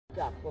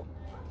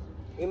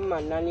Him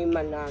man and him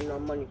man have no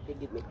money to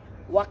give me.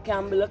 What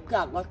can be the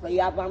clock? What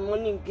you have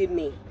money to give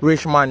me?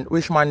 Which man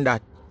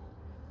that?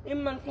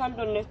 Him man can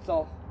do this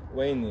so.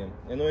 What your name?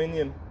 You know your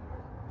name?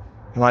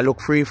 You want look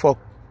free fuck?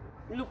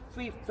 Look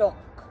free fuck.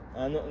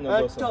 And let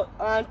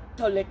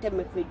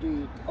me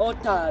do it. Oh,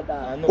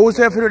 that. Who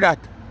say for do that?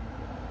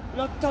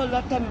 Not to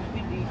let me do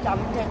it. I'm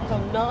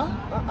telling you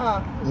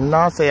no.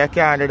 No, say you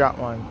can't do that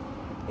one.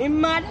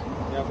 Him mad?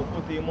 You have to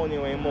put your money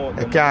where your mouth.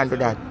 You can't do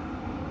that.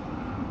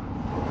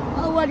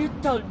 How are you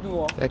told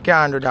do? You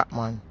can't do that,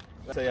 man.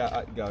 Say you're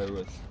hot guy,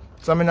 Rose.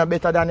 So I'm not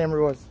better than him,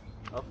 Rose.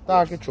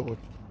 Talk the truth.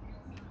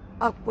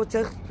 I'll put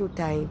it 2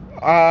 times.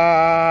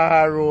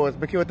 Rose,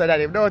 be cuter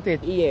than him, don't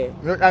it? Yeah.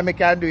 Look like me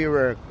can do your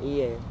work.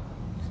 Yeah.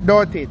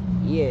 Don't it?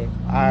 Yeah.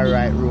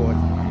 Alright, Rose.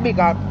 Big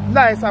up,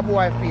 nice a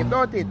boy feel,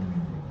 don't it?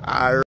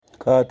 Alright.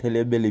 Cartel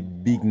your belly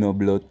big no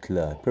blood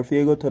clot. Prefer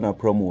you go turn a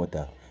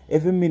promoter.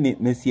 Every minute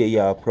me see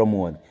you a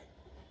promote.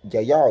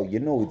 Yo, you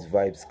know it's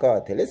Vybz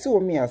Kartel. Let's see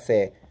what me I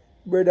say.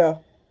 Brother,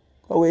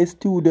 how is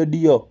studio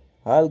deal?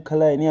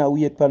 Alkaline here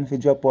wait pan for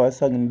drop our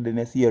song and then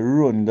I see you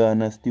run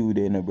Ghana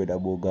studio in a brother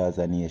about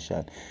Gaza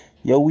Nation.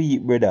 You're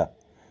weak, brother.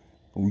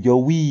 You're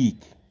weak.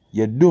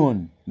 You're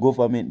done.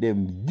 Government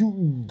them.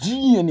 You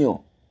genius.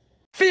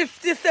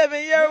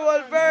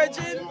 57-year-old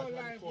virgin.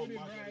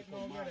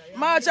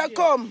 Marcha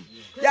come.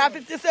 You're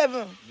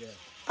 57.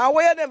 And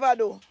what you never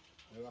do?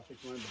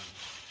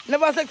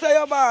 Never sex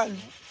your band.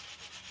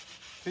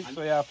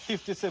 So you're a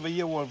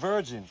 57-year-old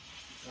virgin.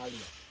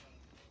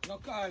 No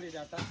call it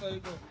that, that's how you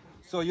go.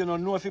 So you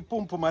don't know if you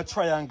pump a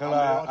triangle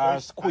or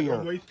square. I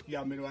don't know if you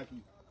have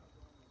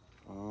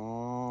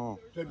Oh.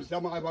 So if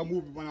someone have a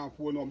movie on our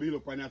phone or me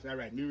look and I say,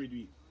 alright, me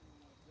ready.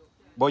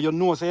 But you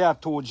know say you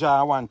have 2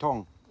 jaws and 1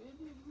 tongue.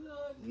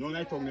 No,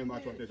 I tongue them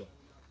at what they do.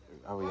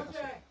 Oh,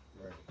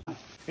 yes.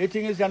 The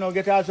thing is, you know,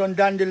 get out some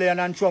dandelion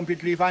and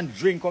trumpet leaf and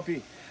drink up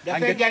it.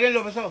 And get a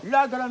love, so.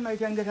 Lord God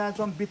Almighty, and get out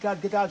some bitters,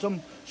 get out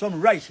some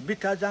rice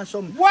bitters and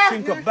some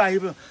think of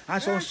Bible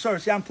and some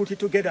sauce and put it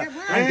together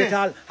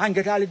and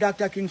get all the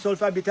Dr. King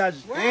sulfur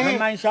bitters. My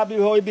mind shall be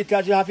how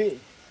bitters you have it.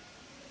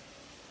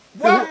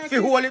 If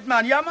you hold it,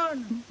 man, yeah,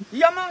 man.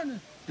 Yeah, man.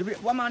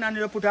 One man and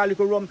you put a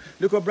little rum,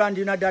 little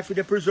brandy in that for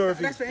the preserve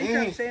it. That's what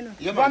I'm saying.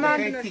 Yeah, One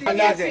man. man,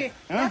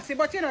 you're sick.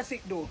 But you're not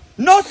sick though.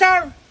 No,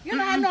 sir. You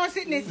don't have no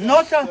sickness.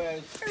 No, sir.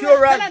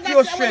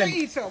 Pure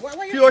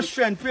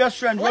strength. Pure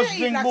strength. Just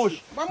drink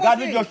bush. God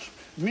will just,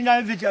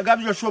 God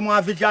will just show me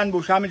a Vivian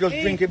bush and me just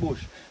drink a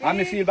bush. And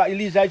me feel that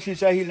Elisa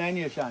she's a heal in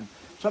nation.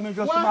 So me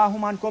just see my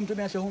woman come to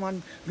me and say,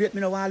 woman, wait,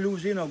 me no want to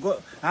lose, you know.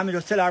 Go. And me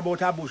just tell her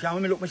about her bush. And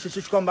when me look, me see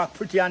she come back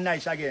pretty and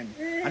nice again.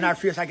 And her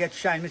face I get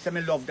shine. Me say,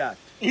 me love that.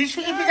 If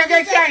it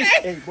get shine.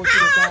 Hey, but you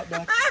don't talk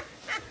that.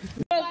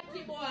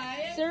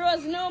 So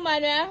Rose, no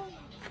man, eh?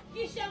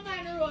 Kiss your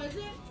man, Rose.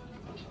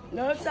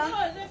 No, sir.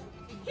 Rose,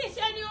 kiss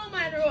your new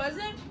man, Rose.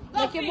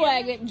 Make your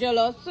boy get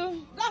jealous. Go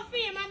for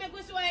him and make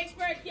us what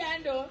expert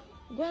can do.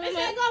 Go I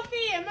say go for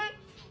him.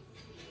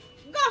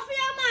 Go for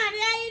your man,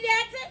 you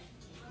idiot.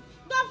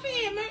 Go for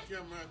him.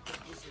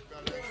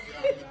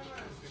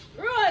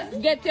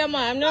 Rose. Get your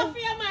man, no? Go for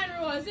your man,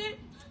 Rose.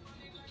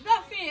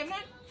 Go for him.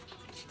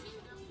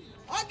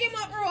 Hug him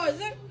up,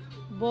 Rose.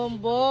 Boom,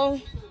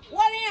 boom.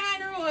 One in your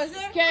hand, Rose.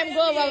 Can't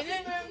go over.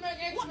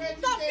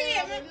 Go for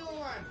him.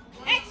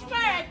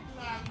 Expert.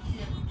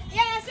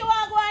 Yeah, so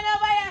I'm going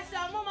over here, so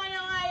Mama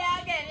know why you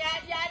again.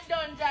 You're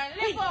done, John.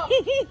 Lift up.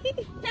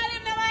 Tell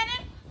him the money.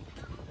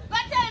 Go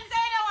tell him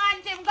say you don't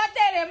want him. Go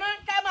tell him,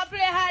 come and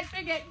play hard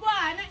forget. Go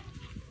on.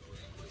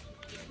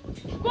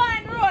 Go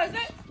on, Rose.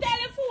 Tell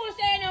the fool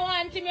say you don't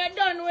want him. You're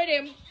done with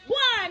him. Go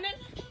on.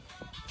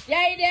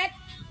 Yeah, idiot.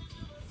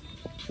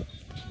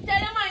 Tell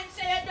the man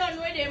say you're done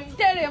with him.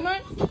 Tell him,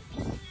 man.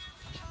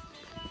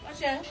 Watch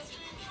that.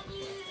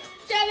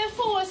 Tell the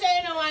fool say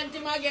you don't want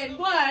him again.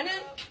 Go on.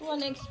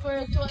 One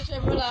expert, watch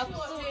him relax.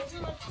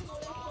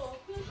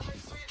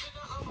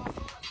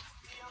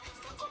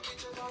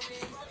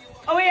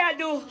 Oh, what you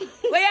do?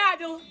 What you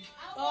do?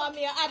 Oh, I'm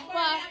here at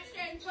par.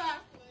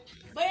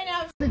 But you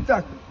know.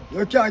 TikTok,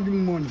 you can't give me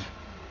money.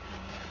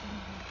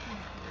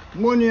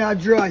 Money are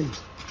dry.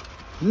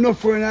 No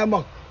for in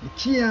back. You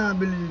can't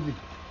believe it.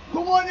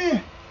 Come on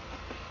in.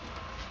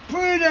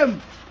 Free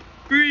them.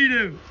 Free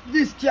them.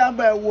 This can't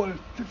buy a whole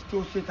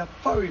 50 cents of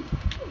foreign.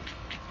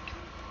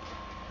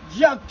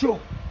 Jack Cho,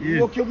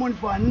 you work your money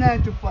for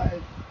 9 to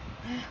 5.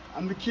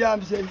 And the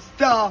can't say,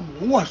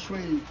 storm, wash for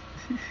you.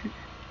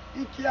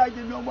 You can't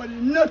give nobody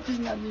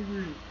nothing at the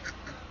green.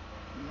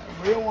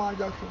 What you want,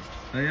 Jack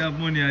Cho? I have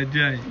money I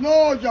dry.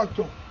 No, Jack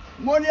Cho.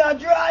 Money are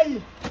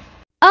dry.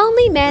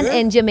 Only men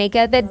in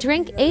Jamaica that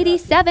drink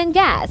 87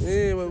 gas.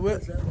 Hey,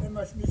 what?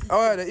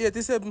 Oh,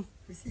 87.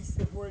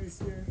 64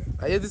 this year.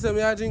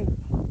 87 you drink?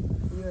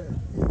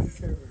 Yeah,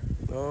 87.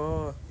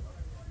 Oh.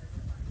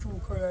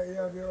 2 color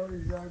here, the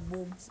original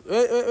boom.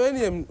 Where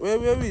name?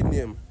 Where we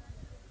name?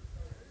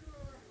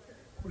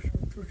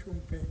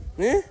 Tushum Peng.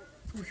 Eh?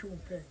 Tushum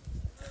Peng.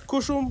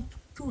 Kushum?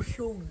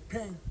 Tushum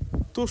Peng.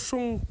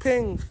 Tushum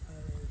Peng.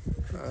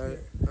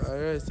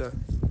 Alright, sir.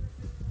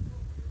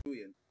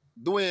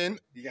 Dwayne.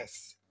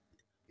 Yes.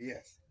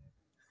 Yes.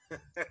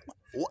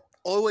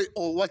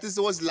 What is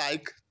it was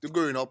like to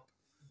growing up?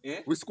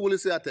 Yeah? Which school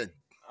is you attend?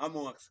 I'm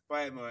on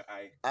primary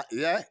eye.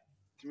 Yeah?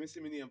 You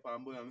see me name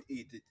Pambula, I'm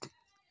eat it.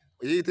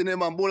 You eat the name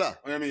Ambula?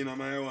 What I mean, I'm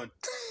my own.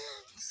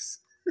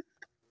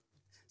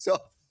 So,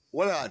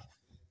 hold on.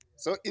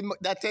 So,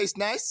 that tastes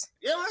nice?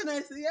 Yeah, man,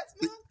 nice. Yes,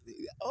 man.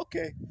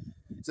 Okay.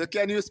 So,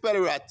 can you spell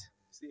rat?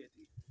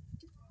 C-A-T.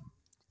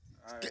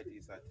 Alright,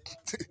 he's that.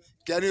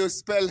 Can you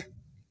spell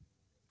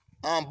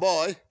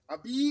boy? A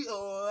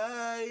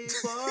B-O-I,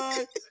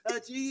 boy. A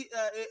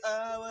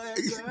G-I-A-Y,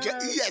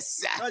 girl.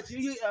 Yes, sir. A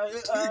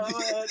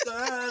G-I-A-Y,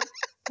 girl.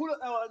 Pull up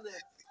that one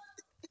there.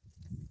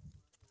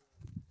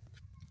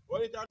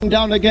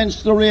 Down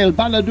against the rail.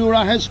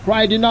 Banadura has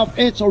cried enough.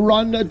 It's a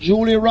run,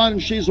 Julie run.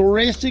 She's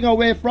racing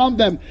away from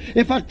them.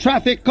 If a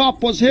traffic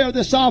cop was here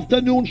this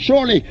afternoon,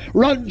 surely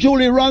Run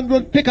Julie Run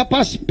would pick up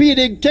a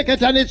speeding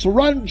ticket, and it's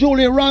Run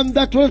Julie Run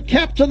that will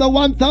capture the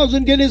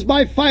 1,000 guineas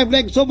by 5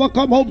 legs over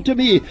Come Home to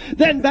Me.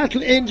 Then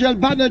Battle Angel,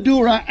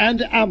 Banadura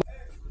and Am.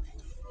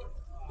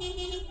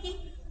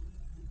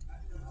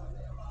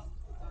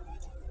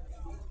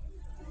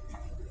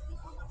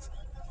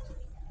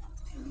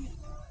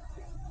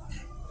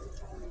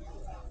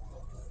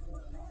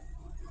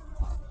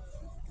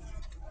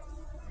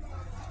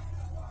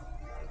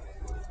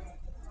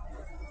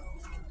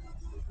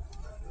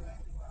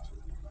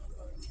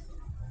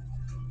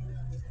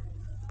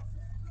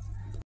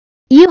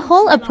 You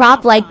hold a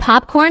prop like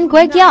popcorn,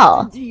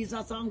 Guegyal.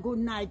 Jesus and good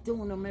night to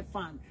you, my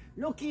fan.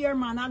 Look here,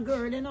 man, a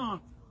girl, you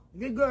know.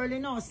 The girl, you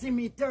know, see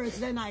me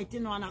Thursday night, you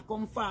know, and I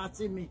come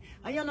fast with me.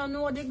 And you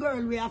know the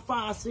girl we are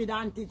fast with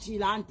Auntie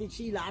Sheila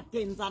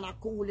attends and a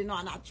cool, you know,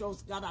 and I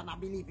trust God and I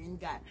believe in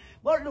God.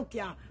 But look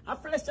here, a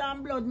flesh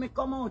and blood me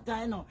come out,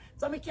 you know.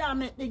 So me can't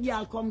make the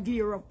girl come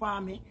gear up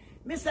for me.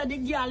 Me say the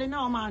girl, you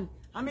know, man,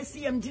 I'm the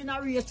same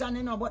generation,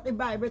 you know, but the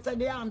Bible said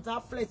the arms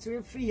of flesh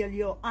will fail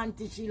you,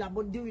 Auntie Sheila,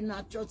 but doing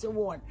not trust your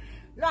word.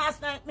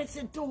 Last night, me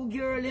see 2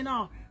 girls, you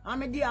know, and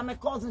me dear, my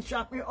cousin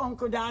shop, my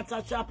uncle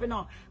daughter shop, you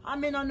know,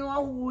 and me don't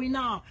know who, you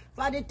know,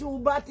 for the 2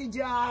 batty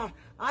jar,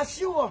 I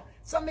sure,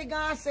 so me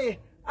gonna say,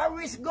 I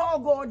risk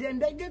go then,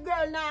 the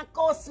girl not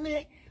cost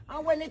me,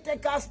 and when it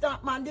take a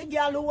stop, man, the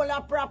girl hold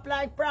a prop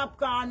like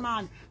popcorn,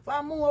 man,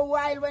 for more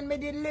while when me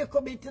did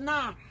little bit,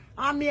 now,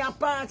 and me a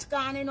parch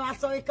can, you know,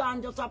 so it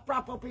can just a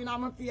prop up in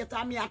my face,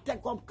 and me a take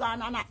up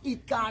can and a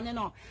eat can, you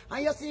know.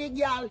 And you see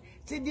girl,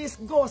 see this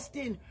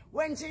ghosting,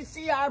 when she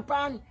see her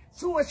on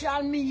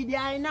social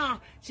media, you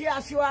know, she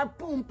has show her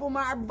pum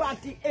her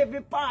body,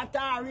 every part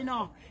of her, you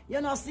know.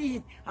 You know, see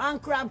it,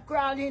 and crab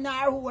crawl in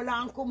her hole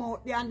and come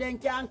out there, and then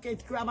can't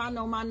catch crab and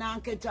no man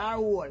and catch her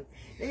hole.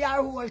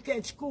 Her hole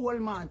catch cool,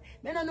 man.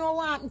 Me don't know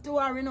what happened to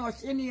her, you know,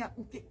 she need,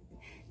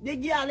 the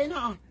girl, you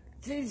know,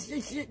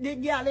 the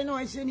girl, you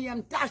know, she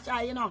named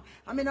Tasha, you know.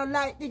 I mean, I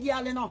like the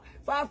girl, you know.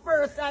 For the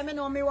first time, you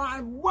know, me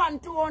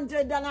want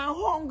 $200 and I'm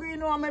hungry, you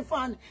know, my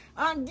fan.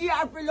 And give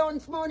her for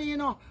lunch money, you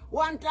know.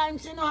 One time,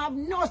 she don't have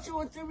no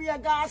shoes to wear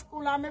to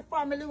school, and my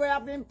family where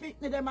have been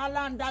picking them in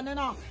London, you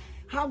know.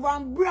 Have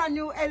one brand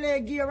new LA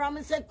gear. And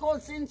I say,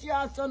 cuz, since you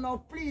are so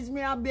now, please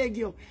me, I beg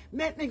you.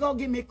 Make me go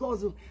give me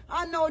cousin.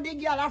 And now the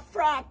girl a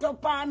frat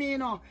up on me, you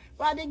know.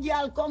 But the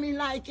girl coming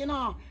like, you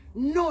know,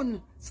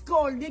 none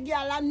skull. The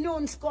girl a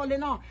none skull, you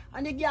know.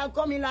 And the girl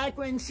coming like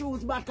when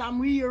shoes bottom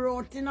wear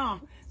out, you know.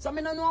 So I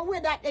don't know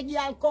where that the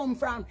girl come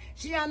from.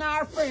 She and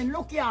her friend,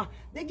 look here.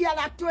 The girl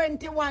are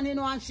 21, you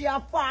know, and she are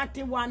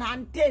 41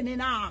 and 10, you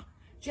know.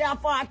 She are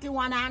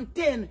 41 and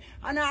 10.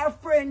 And her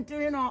friend,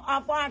 you know,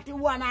 are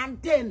 41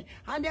 and 10.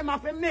 And them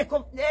have to make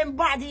up them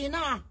body, you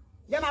know.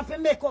 Them have to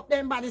make up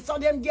them body. So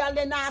them girl,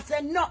 they not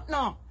say nothing,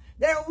 no.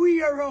 They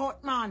wear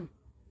out, man.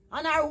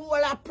 And her whole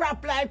a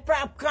prop like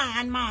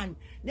popcorn, man.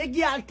 The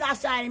girl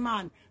Tasha,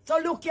 man. So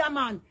look here,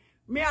 man.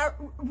 Me a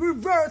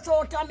reverse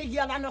out of me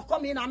girl and I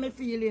come in on me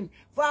feeling.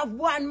 For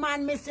one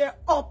man me say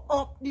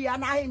up there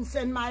and I him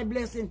send my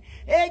blessing.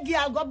 Hey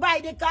girl, go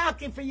buy the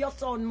khaki for your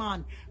son,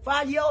 man.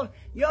 For your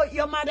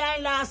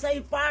mother-in-law say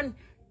fan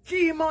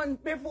 3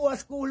 months before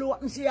school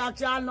open, she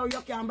actually know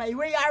you can buy.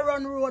 Where you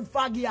run road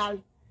for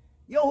girl?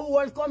 Your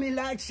whole coming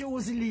like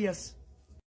shoes lace.